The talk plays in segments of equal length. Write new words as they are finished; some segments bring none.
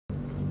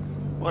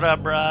What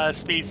up, bruh?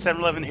 Speed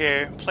 711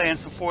 here, playing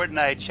some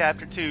Fortnite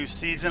Chapter 2,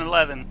 Season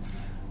 11.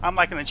 I'm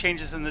liking the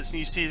changes in this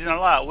new season a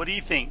lot. What do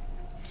you think?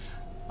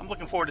 I'm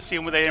looking forward to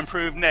seeing what they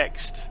improve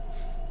next.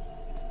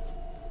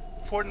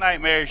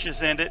 Fortnitemare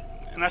just ended,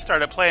 and I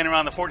started playing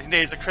around the 14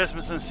 days of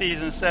Christmas in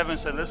Season 7,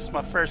 so this is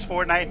my first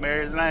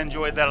Fortnitemare, and I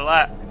enjoyed that a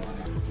lot.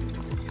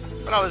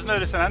 But I was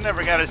noticing I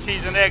never got a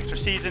Season X or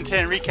Season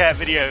 10 recap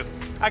video.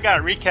 I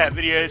got recap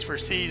videos for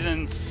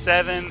Season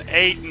 7,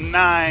 8, and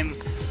 9,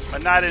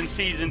 but not in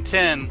Season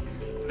 10.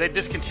 Did they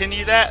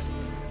discontinue that?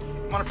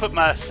 I'm going to put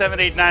my 7,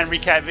 8, 9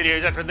 recap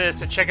videos after this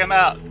to check them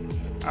out.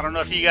 I don't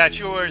know if you got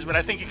yours, but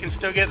I think you can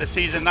still get the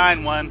Season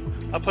 9 one.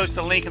 I'll post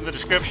a link in the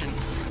description.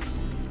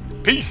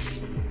 Peace!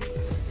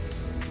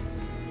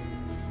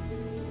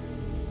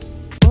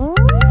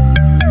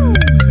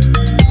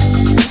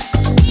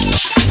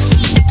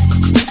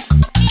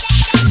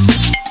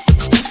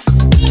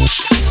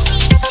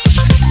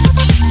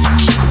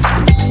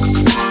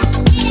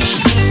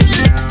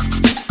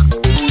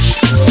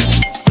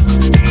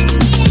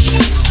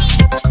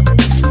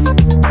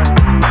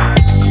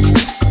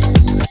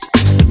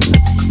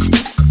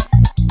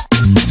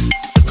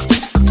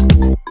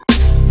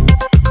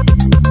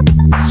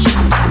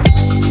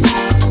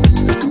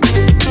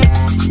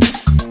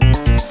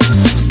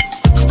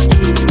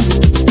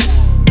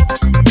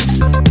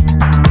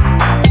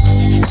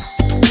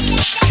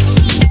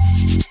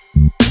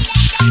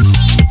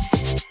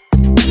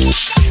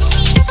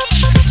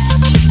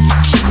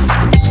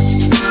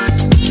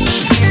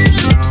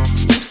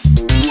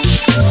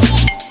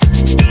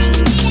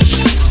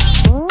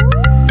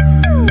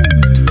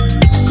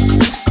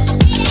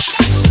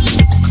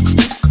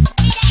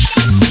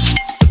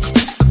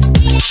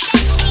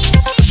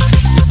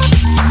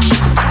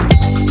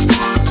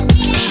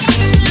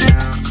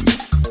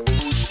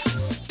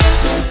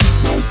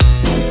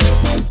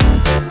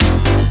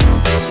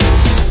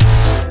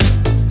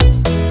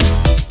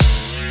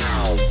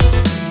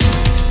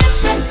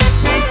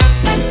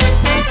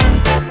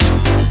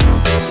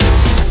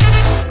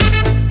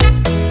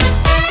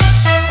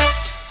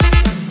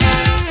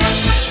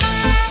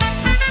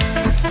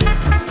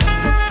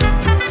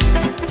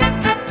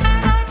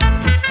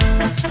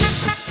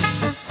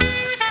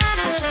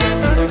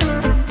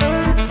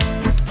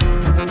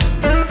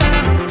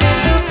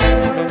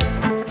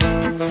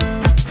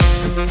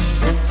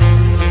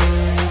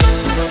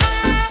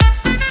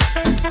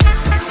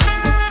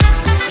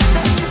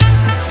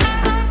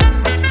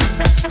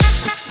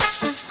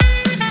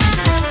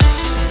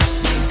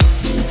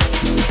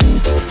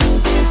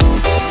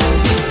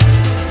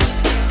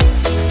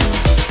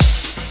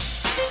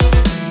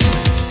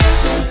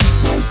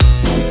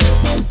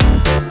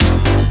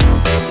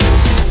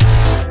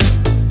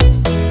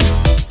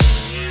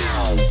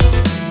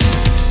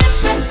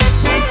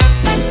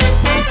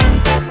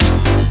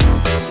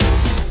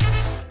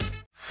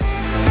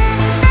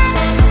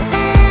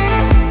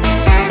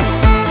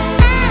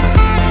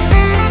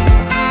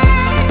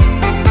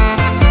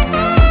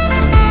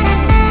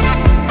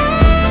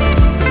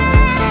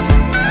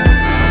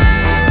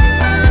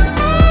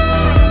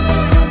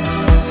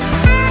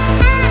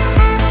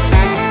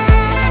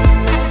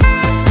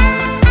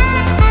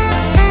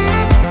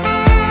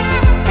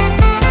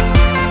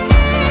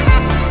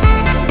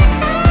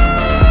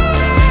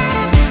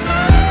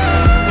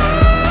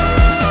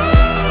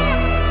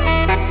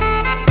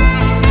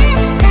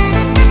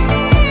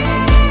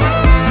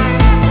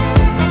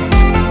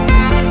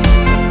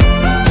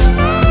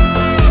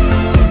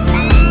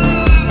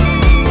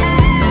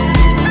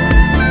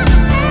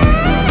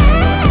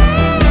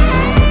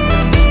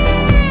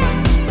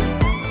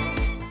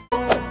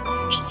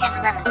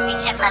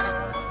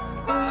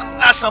 I'm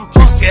not some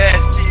punk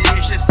ass